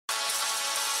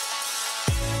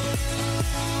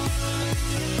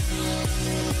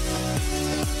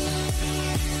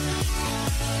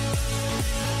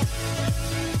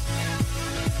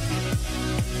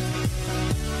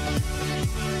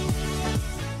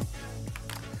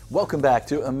Welcome back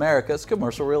to America's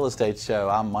Commercial Real Estate Show.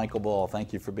 I'm Michael Bull.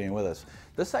 Thank you for being with us.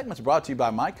 This segment's brought to you by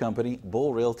my company,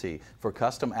 Bull Realty. For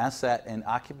custom asset and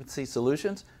occupancy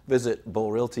solutions, visit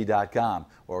bullrealty.com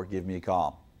or give me a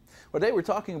call. Well, today we're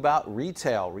talking about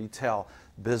retail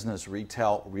business,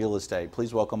 retail real estate.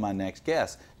 Please welcome my next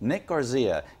guest, Nick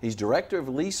Garcia. He's Director of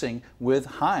Leasing with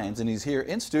Hines, and he's here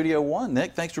in Studio One.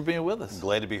 Nick, thanks for being with us.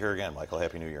 Glad to be here again, Michael.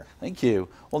 Happy New Year. Thank you.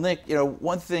 Well, Nick,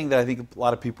 one thing that I think a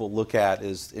lot of people look at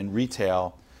is in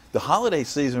retail, the holiday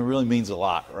season really means a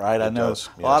lot, right? I know does,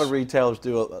 a lot of retailers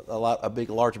do a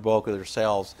large bulk of their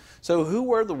sales. So who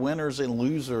were the winners and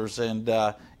losers and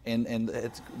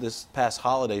it's this past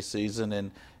holiday season,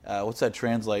 and what's that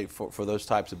translate for those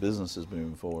types of businesses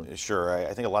moving forward? Sure.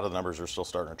 I think a lot of the numbers are still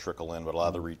starting to trickle in, but a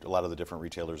lot of the different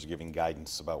retailers are giving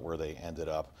guidance about where they ended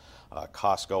up.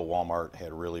 Costco, Walmart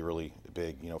had really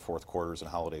big fourth quarters and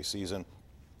holiday season.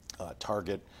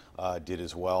 Target did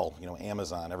as well.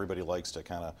 Amazon, everybody likes to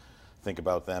kind of think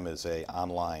about them as a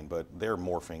online, but they're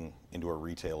morphing into a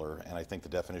retailer, and I think the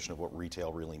definition of what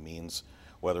retail really means,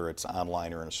 whether it's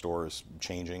online or in a store, is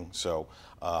changing. So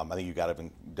I think you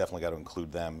definitely got to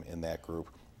include them in that group.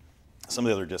 Some of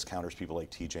the other discounters, people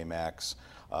like TJ Maxx,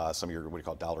 some of your what you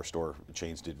call dollar store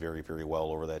chains did very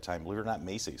well over that time. Believe it or not,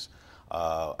 Macy's.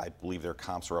 I believe their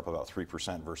comps are up about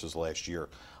 3% versus last year.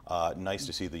 Nice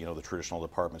to see the traditional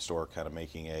department store kind of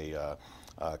making a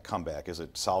comeback. Is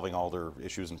it solving all their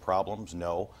issues and problems?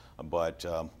 No, but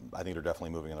I think they're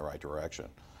definitely moving in the right direction.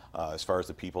 As far as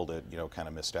the people that kind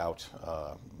of missed out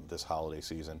this holiday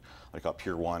season, I thought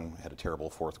Pier 1 had a terrible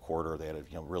fourth quarter. They had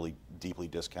to really deeply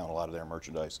discount a lot of their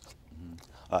merchandise.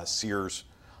 Sears,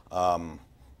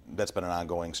 that's been an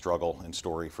ongoing struggle and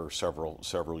story for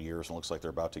several years, and looks like they're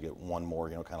about to get one more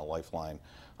kind of lifeline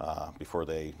before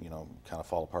they kind of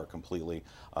fall apart completely.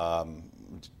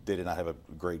 They did not have a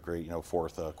great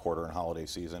fourth quarter and holiday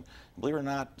season. Believe it or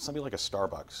not, somebody like a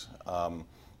Starbucks,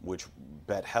 which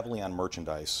bet heavily on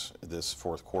merchandise this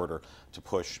fourth quarter to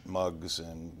push mugs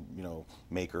and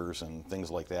makers and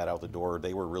things like that out the door.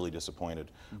 They were really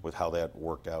disappointed with how that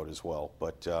worked out as well.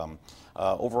 But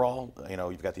overall,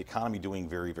 you've got the economy doing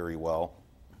very well.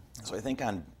 So I think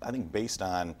based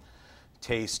on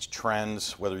taste,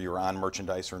 trends, whether you're on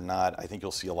merchandise or not, I think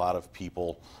you'll see a lot of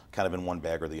people kind of in one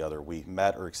bag or the other. We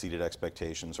met or exceeded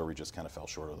expectations, or we just kind of fell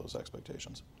short of those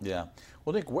expectations. Yeah.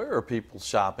 Well, Nick, where are people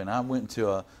shopping? I went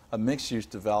to a mixed-use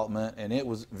development, and it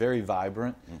was very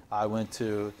vibrant. I went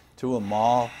to a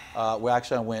mall. I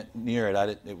went near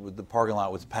it. The parking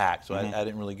lot was packed, so I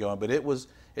didn't really go in. But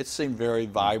it seemed very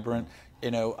vibrant.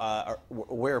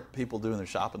 Where are people doing their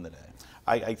shopping today?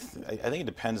 I think it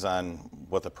depends on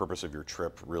what the purpose of your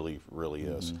trip really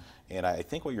is. And I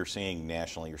think what you're seeing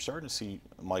nationally, you're starting to see,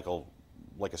 Michael,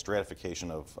 like a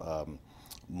stratification of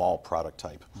mall product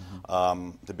type.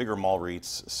 The bigger mall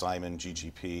REITs, Simon,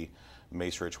 GGP,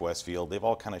 Macerich, Westfield, they've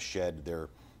all kind of shed their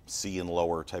C and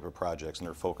lower type of projects, and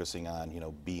they're focusing on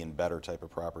B and better type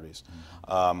of properties.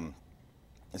 And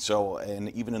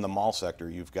even in the mall sector,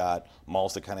 you've got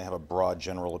malls that kind of have a broad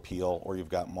general appeal, or you've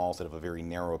got malls that have a very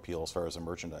narrow appeal as far as the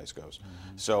merchandise goes.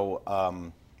 So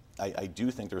I do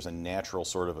think there's a natural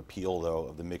sort of appeal, though,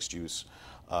 of the mixed-use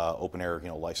open-air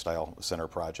lifestyle center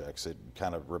projects. It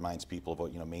kind of reminds people of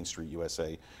what Main Street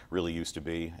USA really used to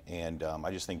be. And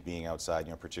I just think being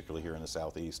outside, particularly here in the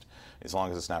Southeast, as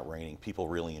long as it's not raining, people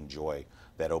really enjoy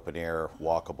that open-air,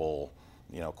 walkable,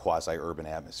 quasi-urban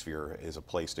atmosphere is a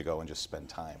place to go and just spend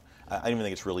time. I don't even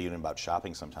think it's really even about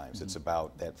shopping sometimes. It's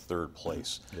about that third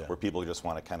place where people just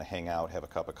want to kind of hang out, have a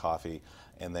cup of coffee,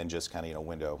 and then just kind of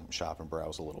window shop and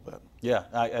browse a little bit. Yeah,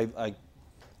 I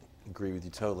agree with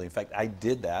you totally. In fact, I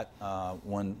did that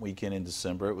one weekend in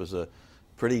December. It was a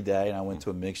pretty day, and I went to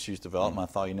a mixed-use development.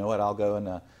 I thought, you know what, I'll go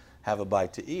and have a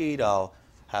bite to eat. I'll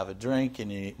have a drink, and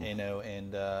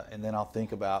and then I'll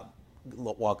think about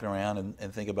walking around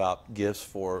and think about gifts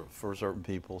for certain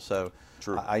people. So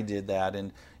I did that,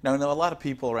 and I know a lot of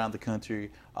people around the country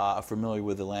are familiar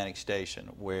with Atlantic Station,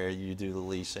 where you do the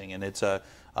leasing, and it's a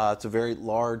very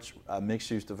large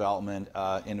mixed-use development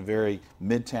in a very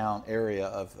midtown area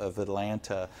of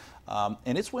Atlanta,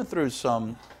 and it's went through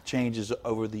some changes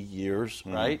over the years,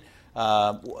 right?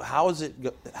 How is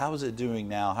it doing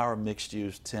now? How are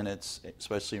mixed-use tenants,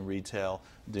 especially in retail,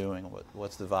 doing?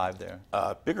 What's the vibe there?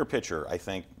 Bigger picture, I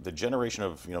think the generation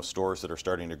of stores that are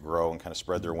starting to grow and kind of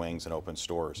spread their wings and open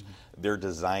stores, they're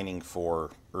designing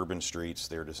for urban streets.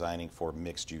 They're designing for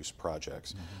mixed-use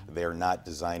projects. They're not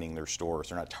designing their stores.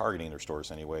 They're not targeting their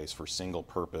stores, anyways, for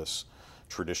single-purpose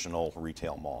traditional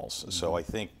retail malls. So I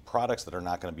think products that are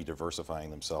not going to be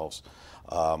diversifying themselves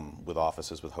with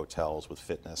offices, with hotels, with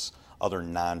fitness, other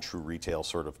non-true retail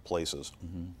sort of places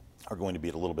are going to be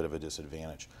at a little bit of a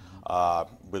disadvantage.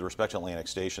 With respect to Atlantic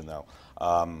Station, though,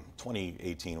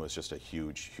 2018 was just a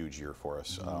huge, huge year for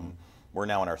us. We're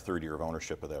now in our third year of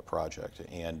ownership of that project,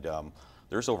 and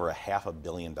there's over $500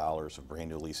 million of brand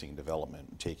new leasing and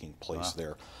development taking place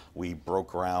there. We broke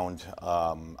ground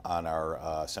on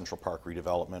our Central Park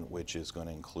redevelopment, which is going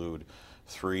to include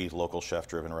 3 local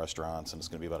chef-driven restaurants, and it's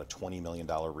going to be about a $20 million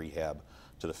rehab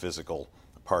to the physical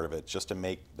part of it, just to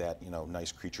make that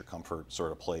nice creature comfort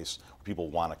sort of place where people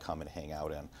want to come and hang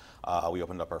out in. We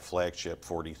opened up our flagship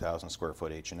 40,000 square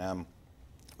foot H&M.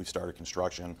 We've started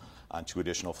construction on 2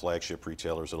 additional flagship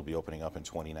retailers that will be opening up in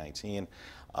 2019,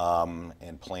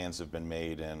 and plans have been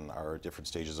made and are at different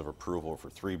stages of approval for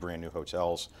 3 brand new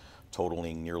hotels,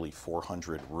 totaling nearly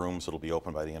 400 rooms that will be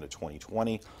open by the end of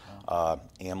 2020.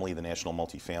 AMLI, the National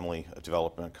Multifamily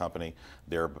Development Company,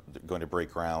 they're going to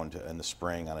break ground in the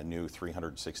spring on a new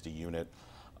 360-unit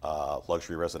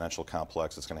luxury residential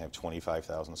complex. It's going to have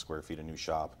 25,000 square feet of new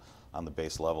shop on the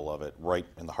base level of it, right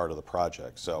in the heart of the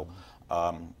project. So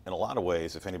in a lot of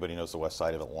ways, if anybody knows the west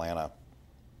side of Atlanta,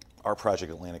 our project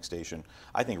Atlantic Station,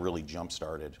 I think, really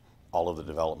jump-started all of the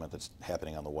development that's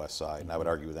happening on the west side. And I would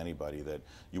argue with anybody that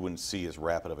you wouldn't see as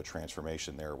rapid of a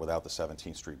transformation there without the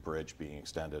 17th Street Bridge being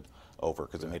extended over,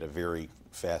 because it made a very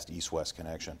fast east-west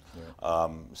connection.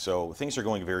 So things are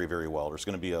going very, very well. There's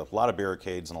going to be a lot of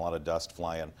barricades and a lot of dust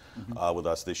flying with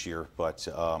us this year, but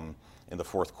in the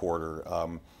fourth quarter,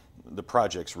 the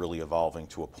project's really evolving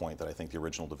to a point that I think the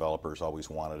original developers always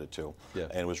wanted it to,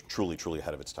 and it was truly, truly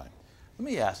ahead of its time. Let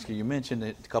me ask you, you mentioned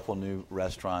a couple new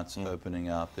restaurants opening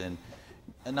up, and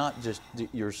not just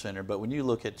your center, but when you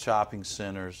look at shopping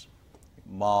centers,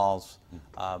 malls,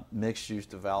 mixed-use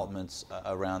developments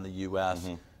around the U.S.,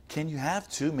 can you have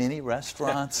too many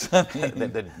restaurants?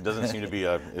 That doesn't seem to be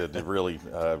really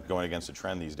going against the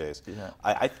trend these days.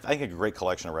 I think a great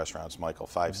collection of restaurants, Michael,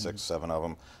 5, 6, 7 of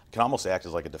them, can almost act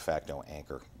as like a de facto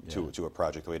anchor to a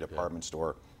project, the way a department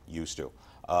store used to.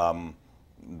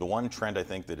 The one trend I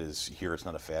think that is here, it's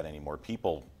not a fad anymore.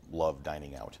 People love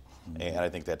dining out. And I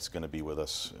think that's going to be with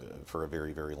us for a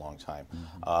very, very long time.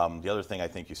 The other thing I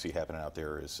think you see happening out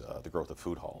there is the growth of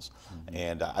food halls.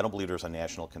 And I don't believe there's a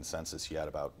national consensus yet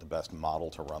about the best model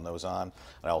to run those on. And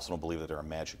I also don't believe that they're a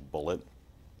magic bullet.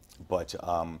 But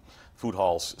food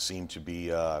halls seem to be,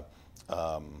 they're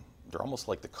almost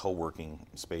like the co-working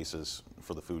spaces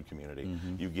for the food community.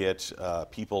 You get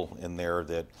people in there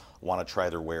that want to try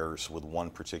their wares with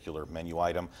one particular menu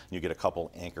item. You get a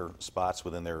couple anchor spots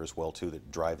within there as well, too,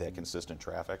 that drive that consistent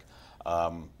traffic.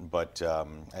 But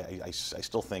I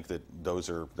still think that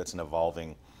that's an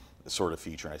evolving sort of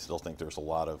feature, and I still think there's a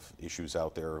lot of issues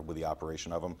out there with the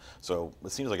operation of them. So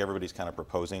it seems like everybody's kind of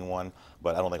proposing one,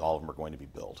 but I don't think all of them are going to be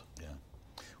built.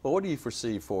 Well, what do you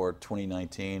foresee for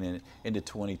 2019 and into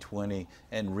 2020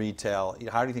 and retail?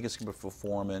 How do you think it's going to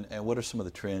perform, and what are some of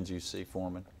the trends you see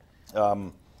forming?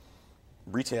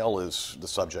 Retail is the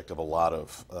subject of a lot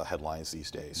of headlines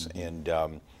these days, and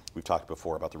we've talked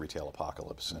before about the retail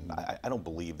apocalypse, and I don't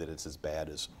believe that it's as bad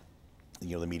as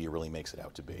the media really makes it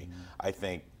out to be. I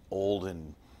think old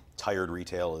and tired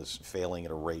retail is failing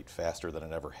at a rate faster than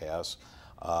it ever has,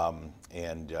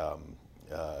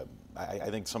 I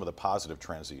think some of the positive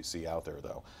trends that you see out there,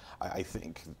 though, I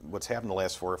think what's happened the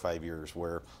last 4 or 5 years,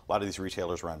 where a lot of these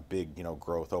retailers are on big,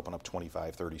 growth, open up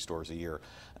 25, 30 stores a year,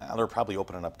 they're probably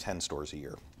opening up 10 stores a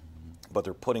year. But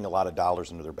they're putting a lot of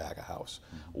dollars into their back of house,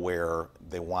 where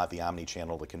they want the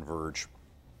omni-channel to converge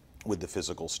with the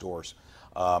physical stores.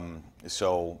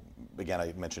 So again,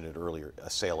 I mentioned it earlier, a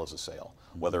sale is a sale,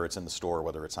 whether it's in the store,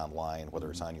 whether it's online,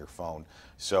 whether it's on your phone.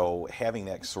 So having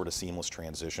that sort of seamless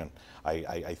transition,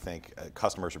 I think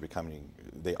customers are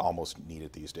they almost need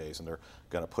it these days, and they're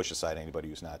going to push aside anybody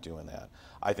who's not doing that.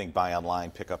 I think buy online,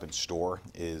 pick up in store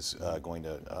is going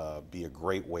to be a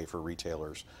great way for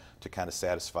retailers to kind of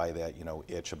satisfy that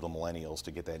itch of the millennials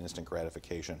to get that instant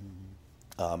gratification.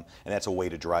 And that's a way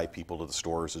to drive people to the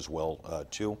stores as well,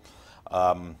 too.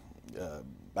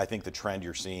 I think the trend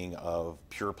you're seeing of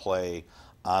pure play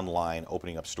online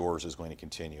opening up stores is going to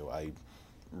continue. I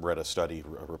read a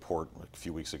report a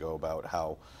few weeks ago about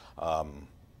how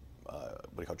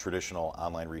what do you call traditional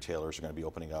online retailers are going to be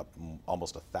opening up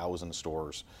almost 1,000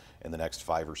 stores in the next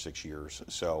 5 or 6 years.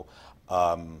 So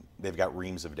they've got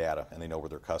reams of data, and they know where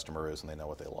their customer is, and they know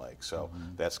what they like. So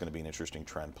that's going to be an interesting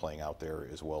trend playing out there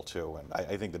as well too. And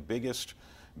I think the biggest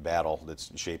battle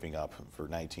that's shaping up for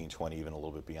 1920, even a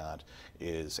little bit beyond,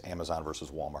 is Amazon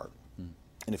versus Walmart.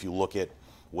 And if you look at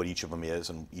what each of them is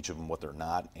and each of them what they're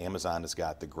not, Amazon has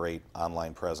got the great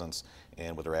online presence,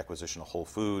 and with their acquisition of Whole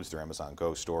Foods, their Amazon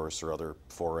Go stores, their other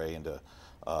foray into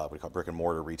what we call brick and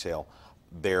mortar retail,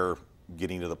 they're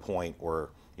getting to the point where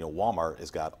Walmart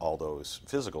has got all those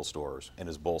physical stores and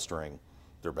is bolstering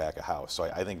their back of house. So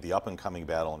I think the up and coming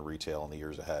battle in retail in the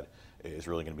years ahead is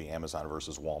really going to be Amazon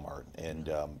versus Walmart,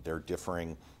 and they're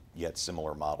differing yet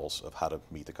similar models of how to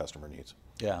meet the customer needs.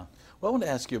 Yeah. Well, I want to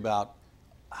ask you about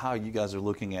how you guys are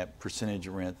looking at percentage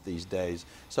rent these days.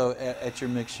 So at your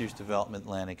mixed-use development,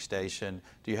 Atlantic Station,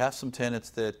 do you have some tenants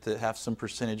that have some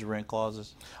percentage rent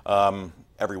clauses?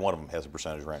 Every one of them has a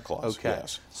percentage rent clause. Okay.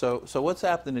 Yes. So what's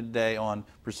happening today on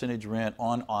percentage rent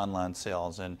on online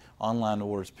sales and online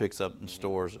orders picks up in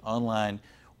stores, online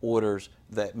orders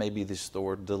that maybe the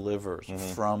store delivers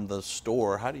from the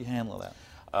store? How do you handle that?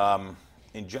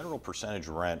 In general, percentage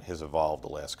rent has evolved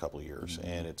the last couple of years,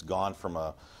 and it's gone from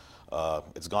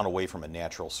it's gone away from a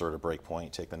natural sort of break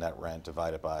point. Take the net rent,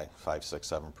 divide it by 5, 6,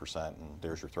 7%, and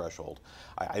there's your threshold.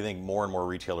 I think more and more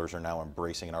retailers are now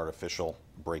embracing an artificial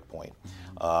break point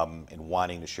and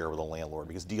wanting to share with a landlord,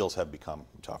 because deals have become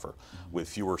tougher. With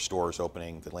fewer stores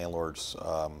opening, the landlords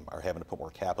are having to put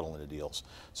more capital into deals.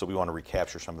 So we want to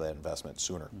recapture some of that investment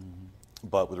sooner.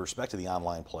 But with respect to the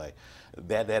online play,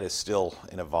 that is still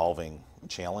an evolving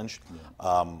challenge.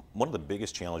 One of the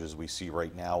biggest challenges we see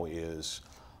right now is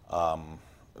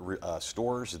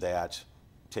stores that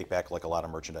take back like a lot of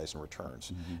merchandise and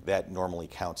returns. That normally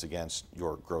counts against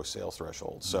your gross sales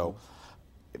threshold. So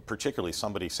particularly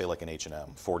somebody, say like an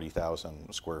H&M,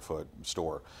 40,000 square foot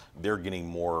store, they're getting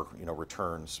more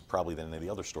returns probably than any of the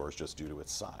other stores just due to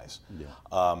its size.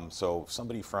 So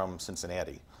somebody from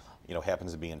Cincinnati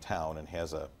happens to be in town and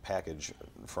has a package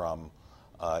from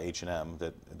H&M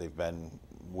that they've been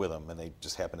with them, and they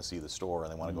just happen to see the store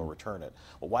and they want to go return it.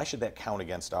 Well, why should that count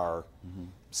against our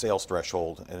sales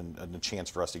threshold and a chance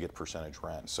for us to get percentage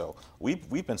rent? So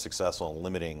we've been successful in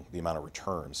limiting the amount of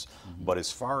returns, but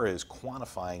as far as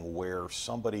quantifying where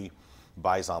somebody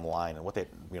buys online and what that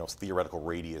theoretical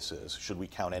radius is, should we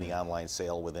count any online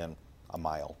sale within a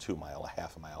mile, 2 mile, a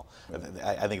half a mile?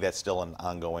 I think that's still an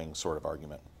ongoing sort of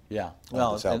argument. Yeah,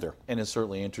 well, and it's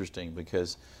certainly interesting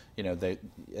because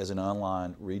as an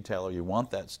online retailer, you want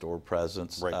that store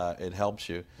presence. Right. It helps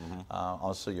you.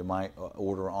 Also, you might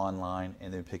order online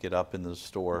and then pick it up in the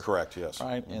store. Correct. Yes.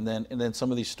 Right, and then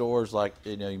some of these stores, like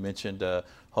you mentioned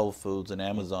Whole Foods and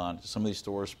Amazon. Some of these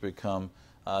stores become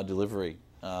delivery.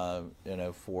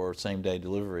 For same-day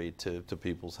delivery to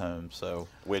people's homes. So,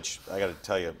 which I got to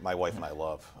tell you, my wife and I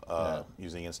love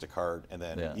using Instacart, and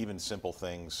then even simple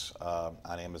things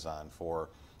on Amazon for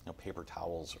paper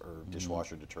towels or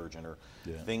dishwasher detergent or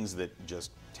things that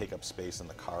just take up space in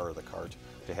the car or the cart,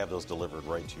 to have those delivered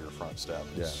right to your front step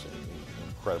is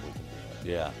incredibly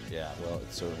convenient. Yeah. Well,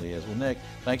 it certainly is. Well, Nick,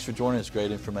 thanks for joining us.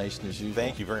 Great information as usual.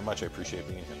 Thank you very much. I appreciate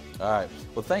being here. All right.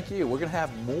 Well, thank you. We're going to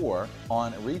have more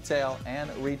on retail and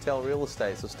retail real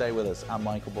estate, so stay with us. I'm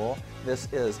Michael Bull.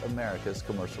 This is America's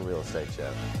Commercial Real Estate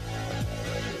Show.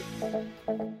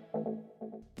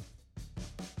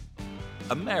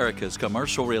 America's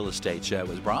Commercial Real Estate Show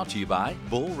is brought to you by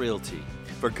Bull Realty.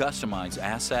 For customized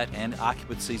asset and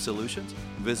occupancy solutions,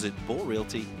 visit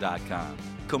bullrealty.com.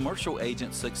 Commercial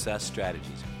Agent Success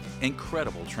Strategies.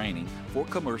 Incredible training for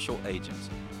commercial agents.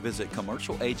 Visit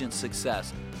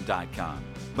commercialagentsuccess.com.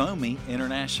 BOMI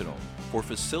International. For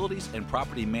facilities and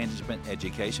property management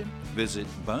education, visit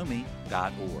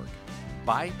BOMI.org.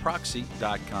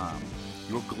 BuyProxy.com.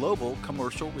 Your global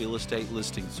commercial real estate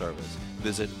listing service.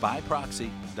 Visit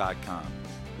BuyProxy.com.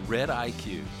 Red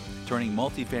IQ. Turning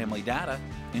multifamily data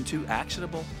into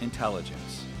actionable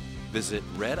intelligence. Visit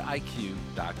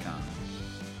RedIQ.com.